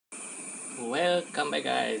Welcome back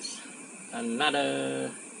guys, another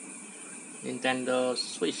Nintendo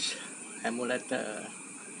Switch emulator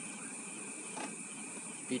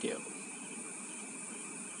video.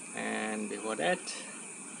 And before that,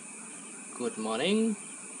 good morning,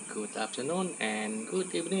 good afternoon and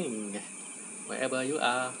good evening. Wherever you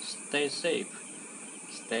are, stay safe,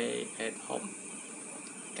 stay at home.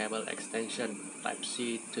 Cable extension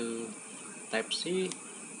Type-C to Type-C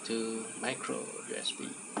to micro USB.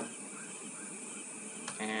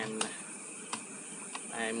 And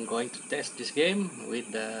I'm going to test this game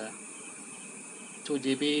with the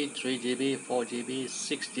 2GB, 3GB, 4GB,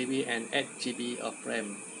 6GB and 8GB of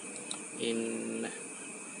RAM in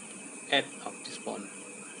 8 of this phone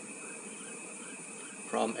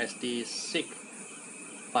from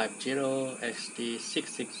SD650,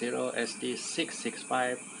 SD660,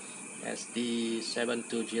 SD665,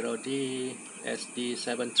 SD720D,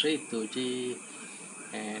 SD732G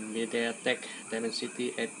and MediaTek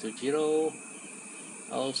Dimensity 820,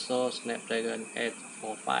 also Snapdragon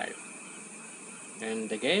 845. And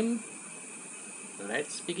the game,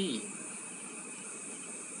 let's begin.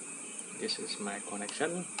 This is my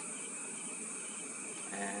connection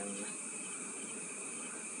and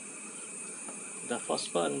the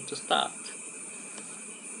first one to start.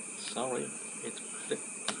 Sorry, it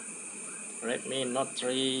flipped. Redmi Note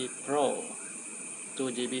 3 Pro,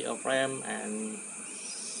 2GB of RAM and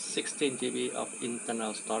 16GB of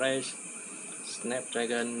internal storage,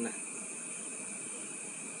 Snapdragon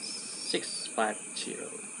 650.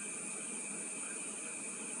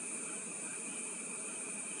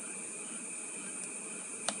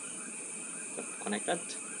 Connected.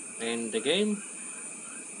 And the game,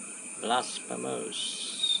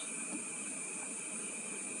 Blasphemous.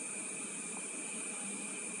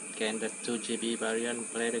 Can the 2GB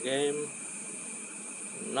variant play the game?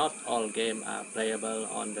 Not all games are playable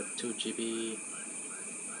on the 2GB.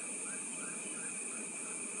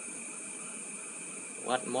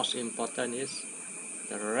 What most important is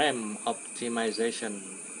the RAM optimization.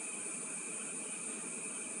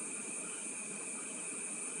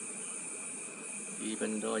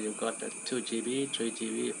 Even though you got the 2GB,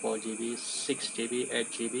 3GB, 4GB, 6GB,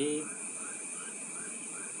 8GB,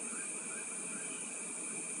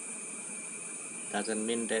 doesn't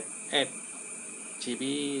mean that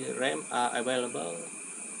 8GB RAM are available.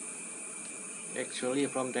 Actually,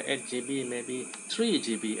 from the 8GB, maybe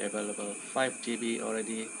 3GB available, 5GB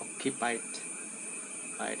already occupied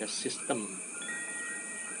by the system.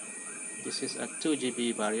 This is a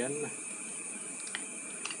 2GB variant,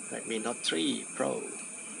 Redmi Note 3 Pro.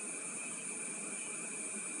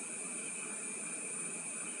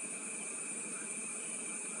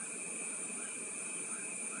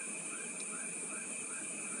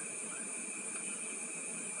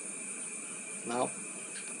 Now,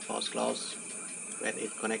 force close. When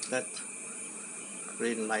it connected,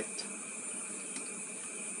 green light.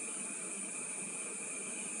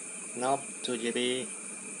 Now 2GB,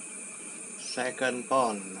 second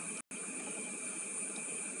phone,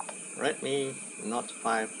 Redmi Note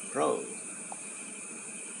 5 Pro.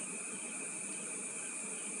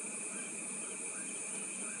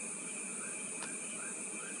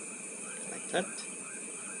 Connected.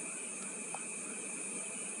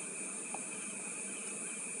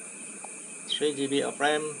 GB of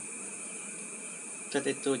RAM,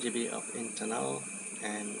 32GB of internal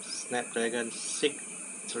and Snapdragon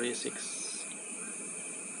 636.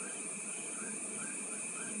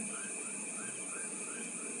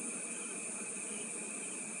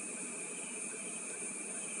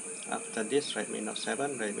 After this, Redmi Note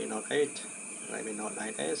 7, Redmi Note 8, Redmi Note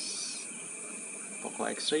 9S, Poco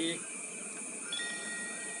X3,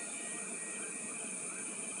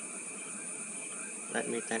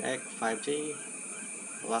 Redmi 10X 5G,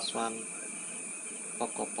 last one,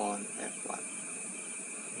 Poco Phone F1.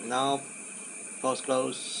 Now, post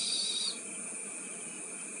close.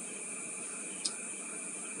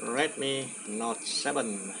 Redmi Note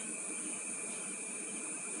 7,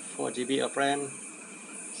 4GB of RAM,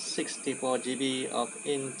 64GB of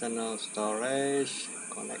internal storage.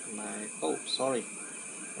 Connect my, oh sorry,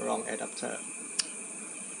 wrong adapter.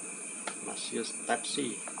 Must use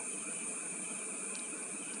Type-C.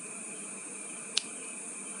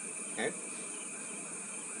 Okay.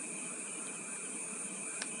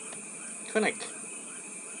 Connect.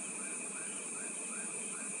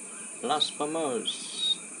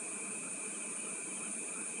 Blasphemous.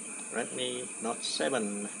 Redmi Note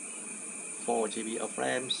 7, 4GB of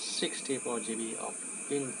RAM, 64GB of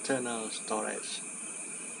internal storage,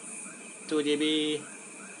 2GB,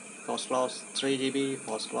 force close, 3GB,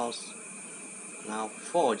 force close, now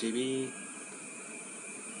 4GB,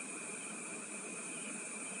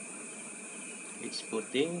 it's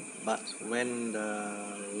booting, but when the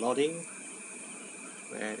loading,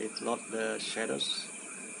 when it load the shadows,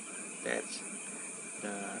 that's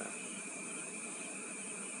the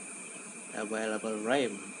available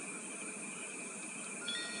RAM.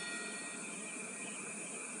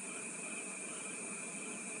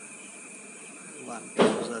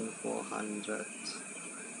 $1,400.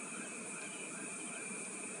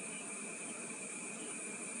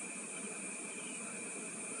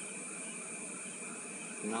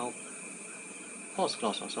 Now post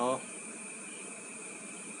close also.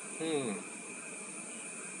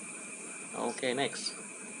 Okay, next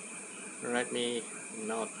Redmi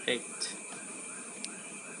Note 8.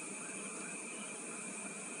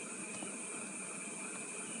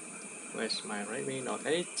 Where's my Redmi Note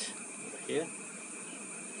 8? Over here.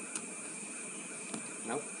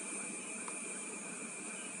 No.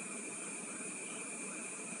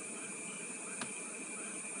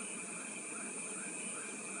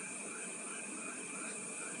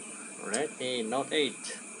 Redmi Note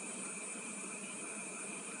 8.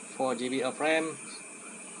 4 GB of RAM,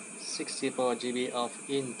 64 GB of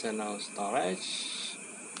internal storage,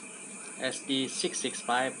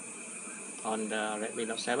 SD665 on the Redmi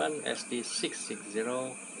Note 7,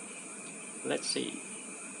 SD660. Let's see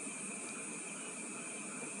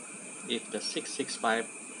if the 665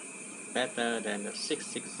 better than the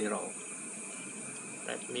 660.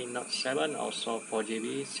 Redmi Note 7 also 4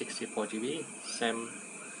 GB, 64 GB, same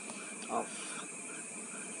of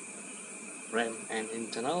RAM and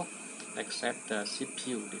internal, except the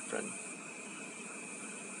CPU different.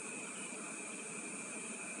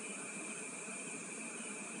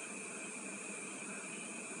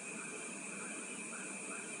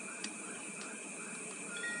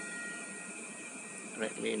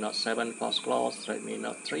 Redmi Note 7 post close, Redmi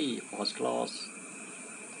Note 3 post close,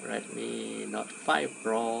 Redmi Note 5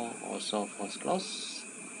 Pro also post close.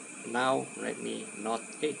 Now Redmi Note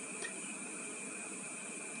 8.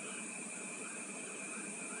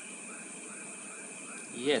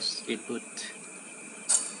 Yes, it would.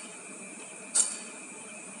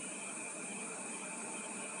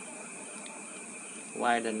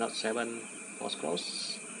 Why the Note 7 post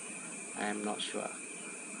close? I am not sure.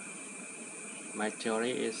 My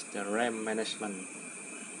theory is the RAM management.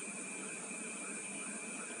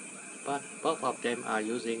 But both of them are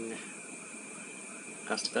using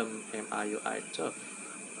custom MIUI turf.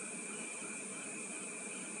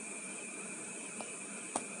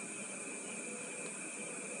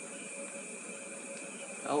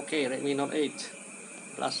 Okay, Redmi Note 8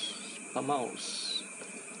 Blasphemous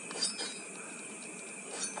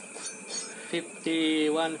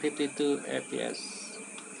 51, 52 FPS.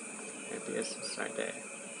 FPS is right there.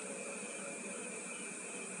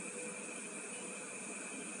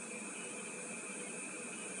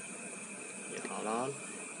 Yeah, hold on.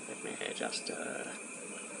 Let me adjust the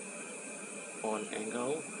phone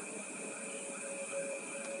angle.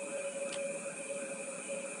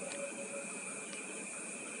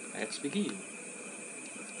 Let's begin.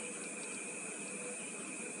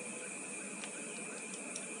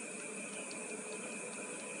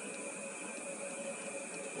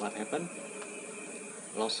 What happened?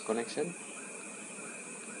 Lost connection.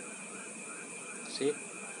 See?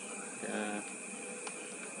 The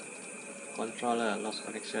controller lost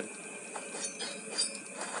connection.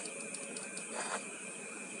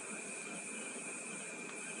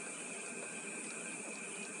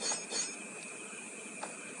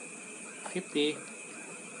 $50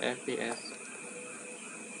 FPS.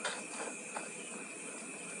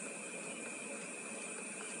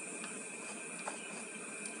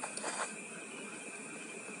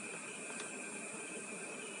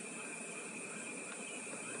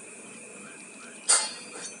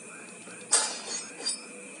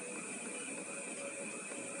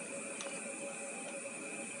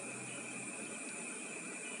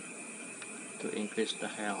 To increase the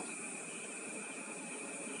health.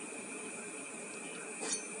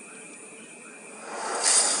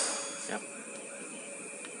 Yep.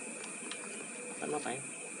 One more time.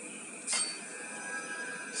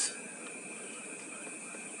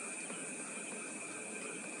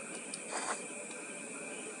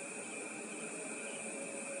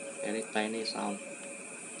 Very tiny sound.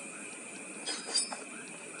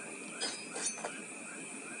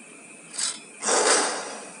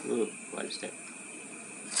 Ooh, what is that?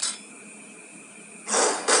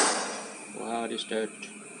 Wow, this dirt.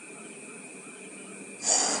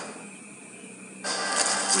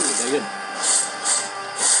 Ooh, yun.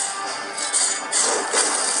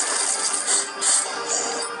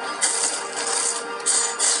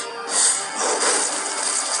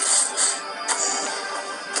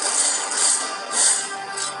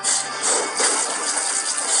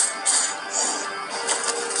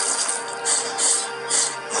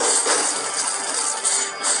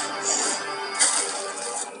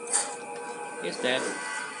 Is that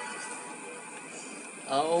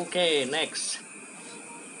okay? Next,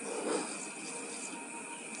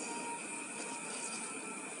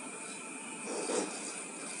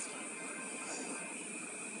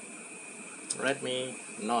 Redmi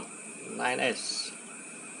Note 9S,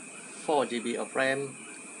 4 GB of RAM,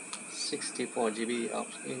 64 GB of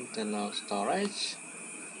internal storage,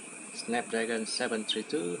 Snapdragon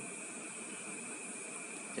 732.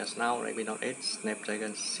 Just now Redmi Note 8,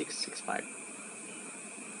 Snapdragon 665.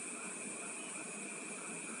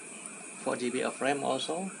 4 GB of RAM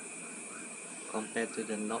also, compared to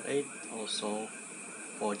the Note 8, also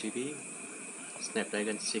 4 GB,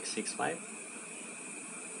 Snapdragon 665.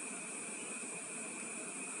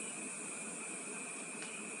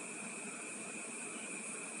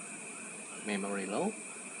 Memory low.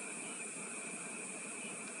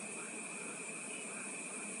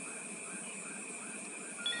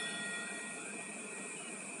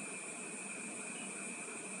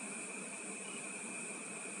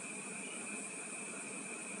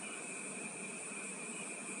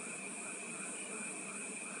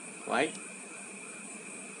 Right?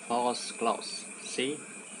 Force close. See?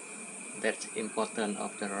 That's important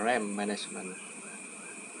of the RAM management.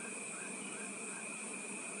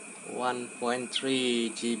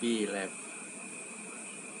 1.3 GB left.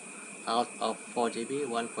 Out of 4 GB,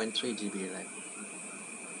 1.3 GB left.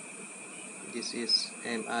 This is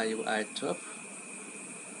MIUI 12.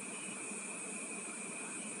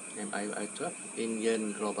 MIUI 12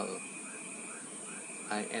 Indian Global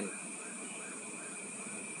IN.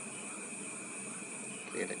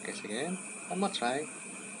 Clear the cache again. One more try.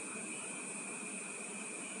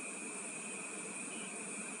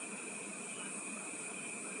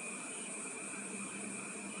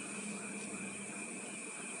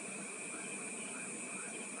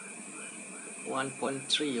 One point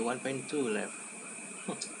 1.2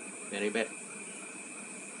 left. Very bad.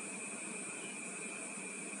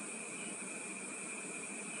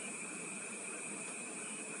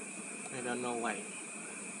 I don't know why.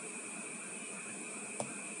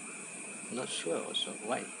 Not sure also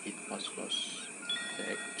why it was close.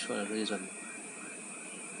 The actual reason.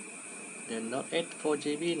 The Note 8 4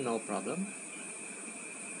 GB, no problem.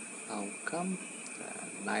 How come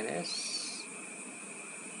the 9S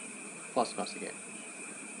force close again?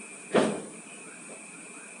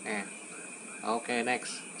 Okay,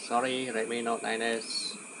 next. Sorry, Redmi Note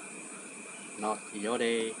 9S. Not your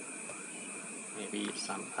day. Maybe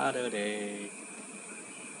some other day.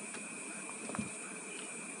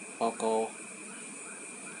 Poco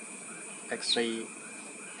X3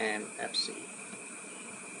 and FC.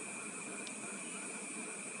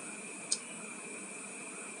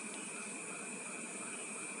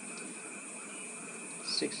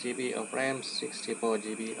 6 GB of RAM, 64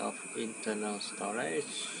 GB of internal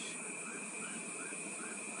storage,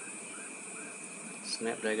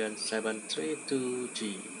 Snapdragon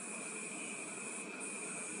 732G.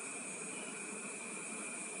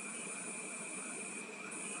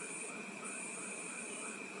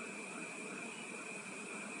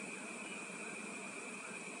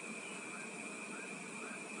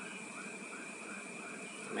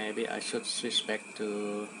 Maybe I should switch back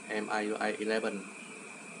to MIUI 11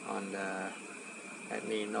 on the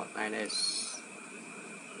Redmi Note 9S.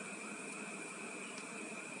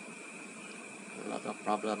 A lot of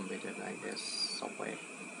problem with the 9S software.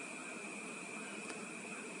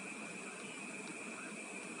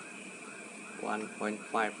 One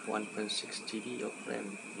 1.6 GB of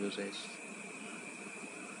RAM usage.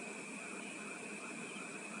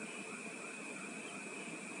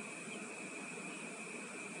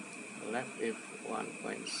 Left if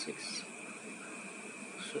 1.6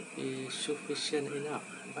 should be sufficient enough,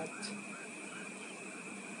 but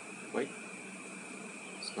wait,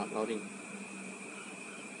 it's not loading.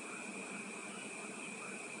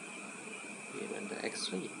 Even the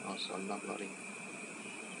X3 also not loading.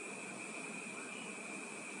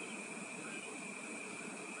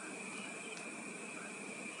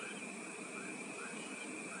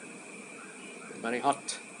 Very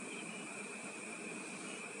hot.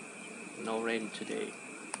 No rain today.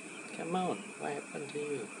 Come on, what happened to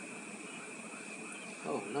you?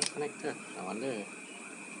 Oh, not connected. I wonder.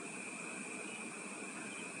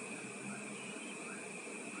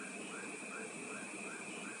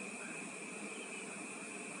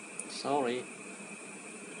 Sorry.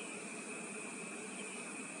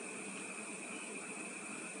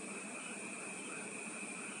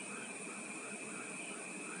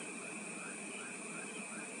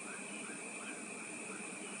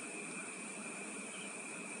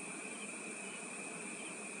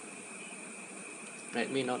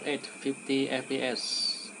 Redmi Note 8 50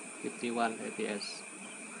 FPS. 51 FPS.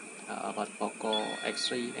 About Poco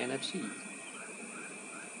X3 NFC.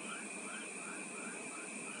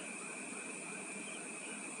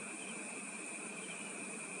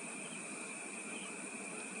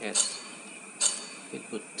 Yes,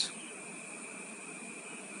 input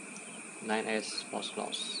 9S post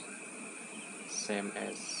close, same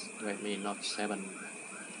as Redmi Note 7.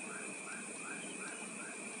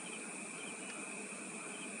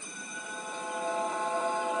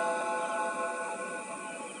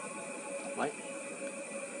 Right,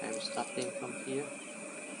 I'm starting from here.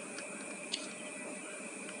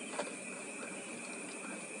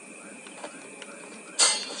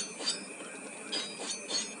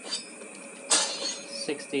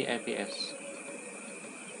 Sixty FPS.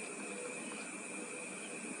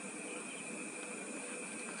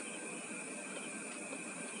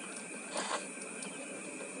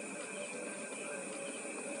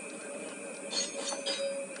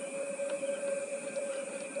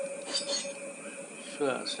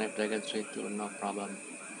 Sure, Snapdragon 32, no problem.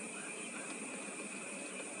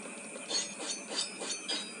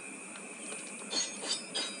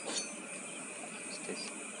 What's this?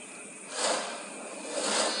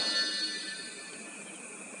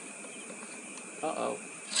 Uh-oh.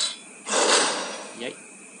 Yay.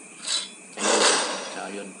 Chào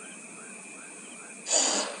Yun.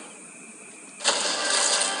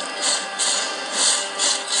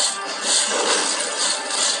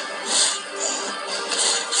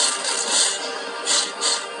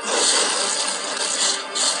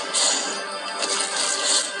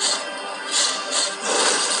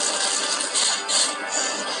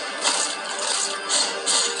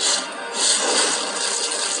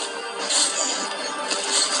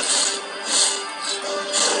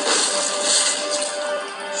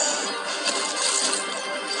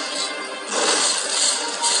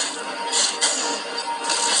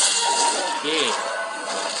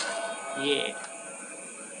 Yeah.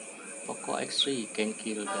 Poco X3 can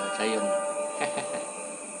kill the giant.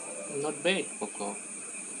 Not bad, Poco.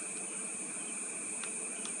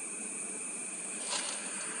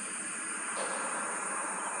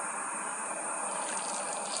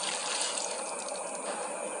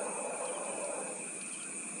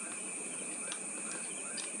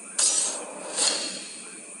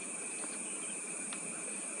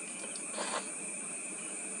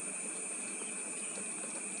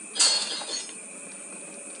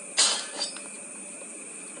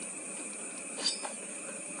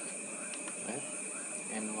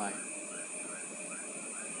 And why?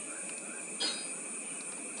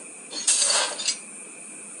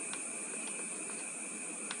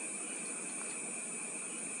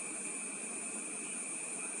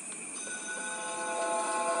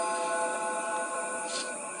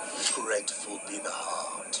 Grateful be the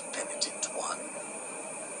heart, penitent one.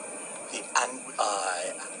 The angry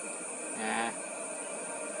eye,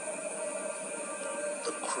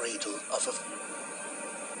 the cradle of a...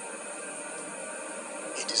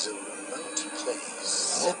 It is a remote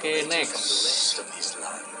place. Okay, separated next. from the rest of these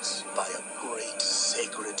lands by a great,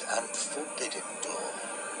 sacred, and forbidden door.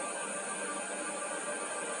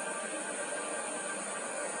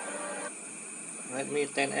 Redmi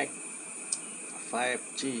 10X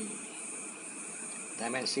 5G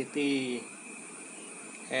Dimensity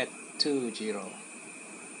 820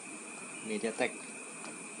 MediaTek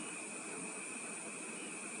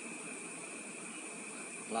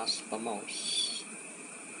Blasphemous.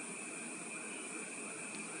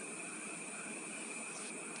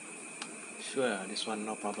 Sure, this one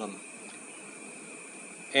no problem.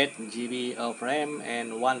 8 GB of RAM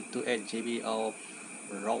and 128 GB of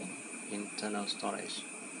ROM internal storage.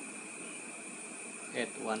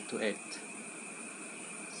 8128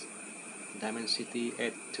 Dimensity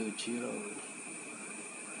 820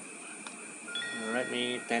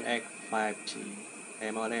 Redmi 10X 5G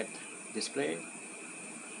AMOLED display,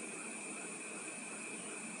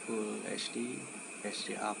 Full HD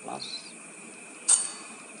HDR plus.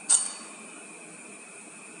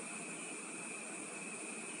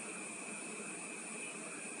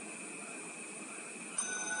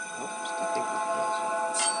 Starting up here.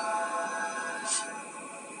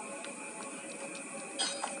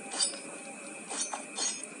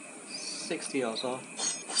 60 also.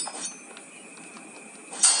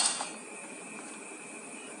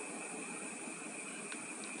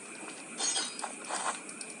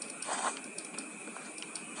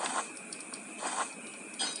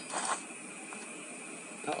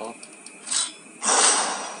 Uh-oh.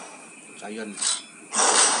 Giant.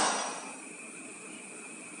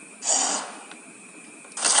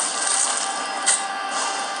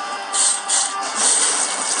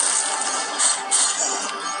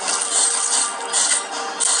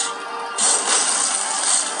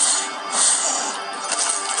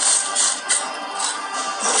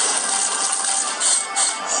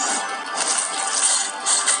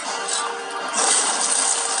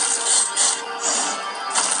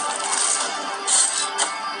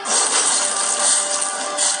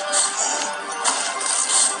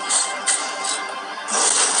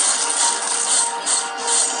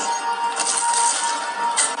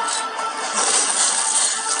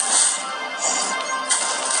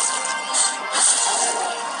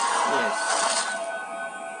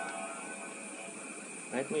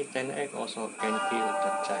 me 10x also can kill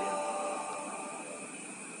the giant.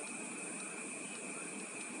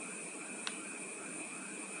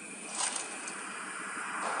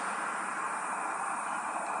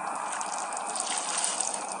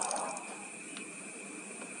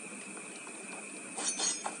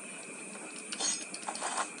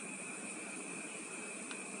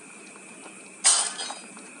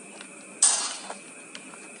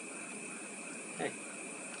 Hey.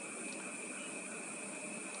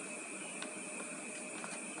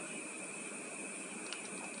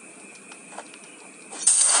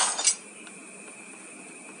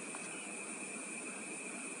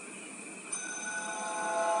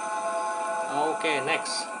 Okay,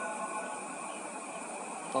 next.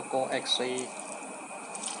 Poco X3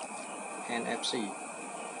 NFC.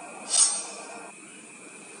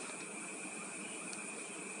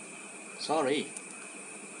 Sorry.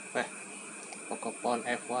 Weh, Pokemon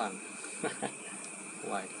F1.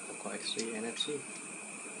 Why Poco X3 NFC?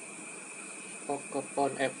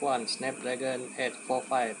 Pokemon F1 Snapdragon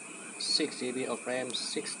 845, 6GB of RAM,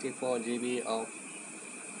 64GB of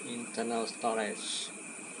internal storage.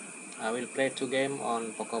 I will play 2 games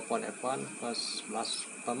on Pokemon F1. First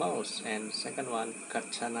Blasphemous and second one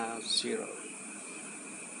Katana Zero.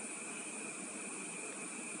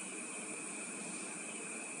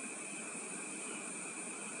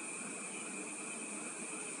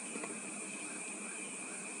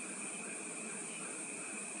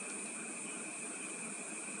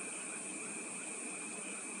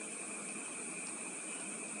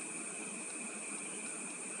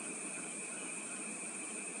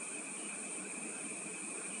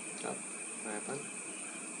 Oh, what happened?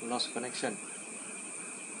 Lost connection.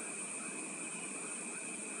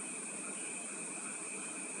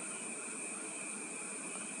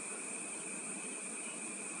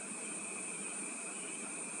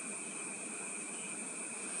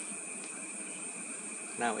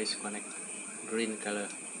 Now it's connect. Green color.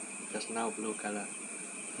 Just now blue color.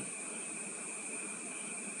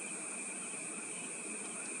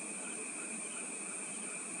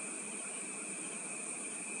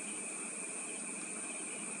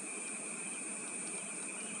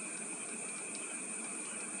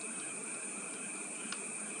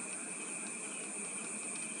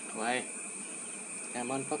 Why?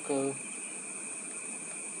 Come on, Poco.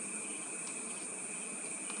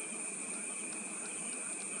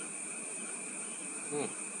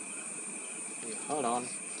 Hold on.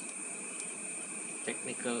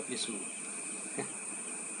 Technical issue.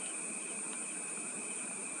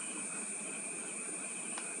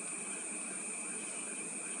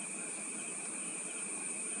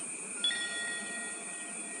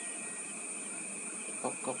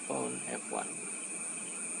 Pokemon F1.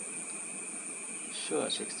 Sure,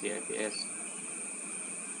 60 FPS.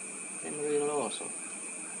 And real also.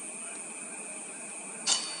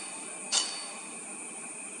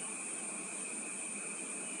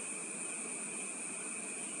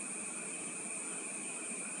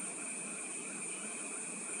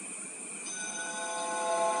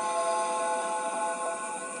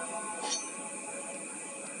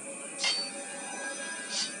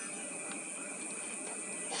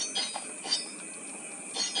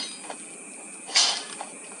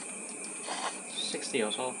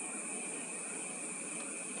 Also.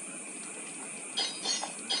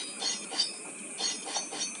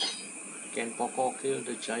 Can Poco kill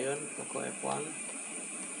the giant? Poco F1?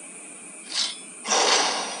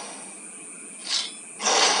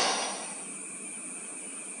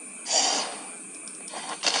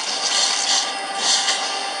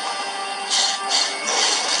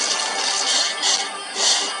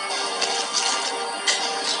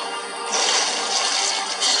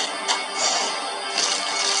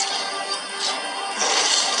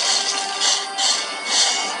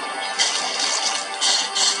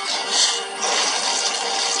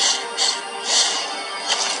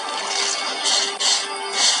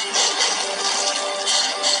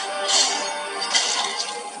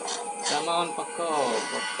 Come on, Poco.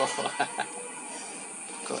 Poco.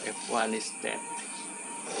 Poco F1 is dead.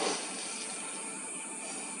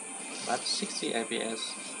 But 60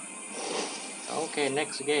 FPS. Okay,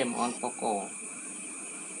 next game on Poco.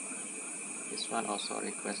 This one also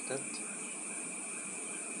requested.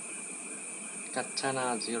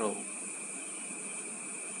 Katana Zero.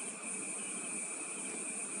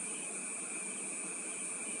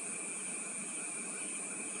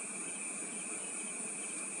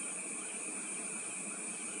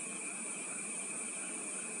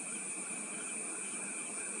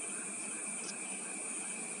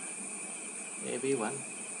 Everyone.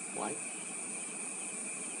 Why?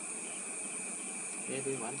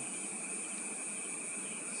 Everyone.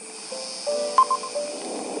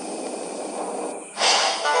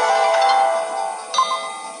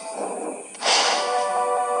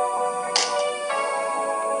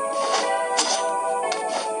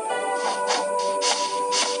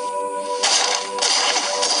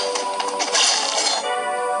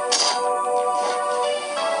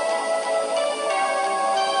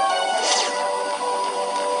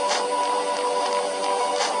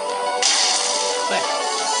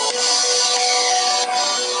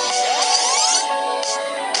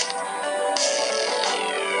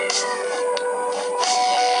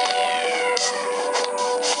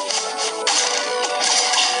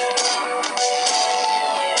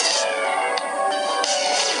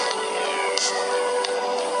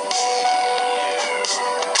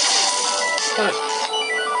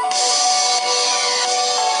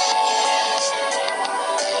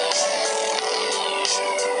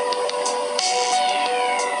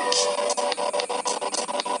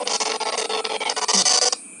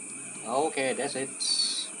 that's it.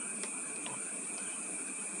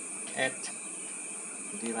 Add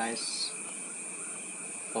device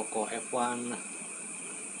Poco F1,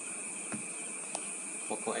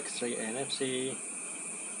 Poco X3 NFC,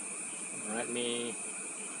 Redmi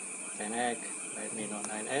 10X, Redmi Note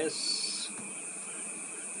 9S,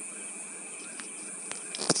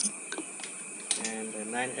 and the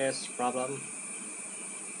 9S problem,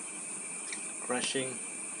 crashing.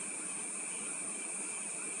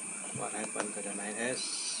 What happened to the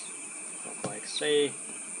 9S? Poco X3,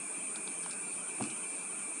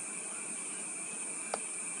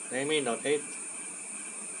 Redmi Note 8,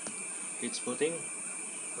 it's booting,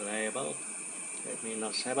 reliable. Redmi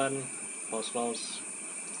Note 7, post close.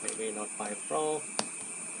 Redmi Note 5 Pro,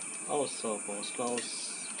 also post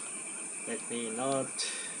close. Redmi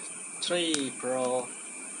Note 3 Pro,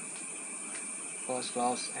 post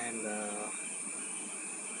close, and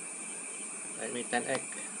Redmi 10X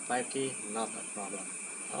 5G, not a problem.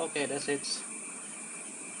 Okay, that's it.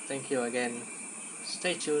 Thank you again.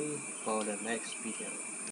 Stay tuned for the next video.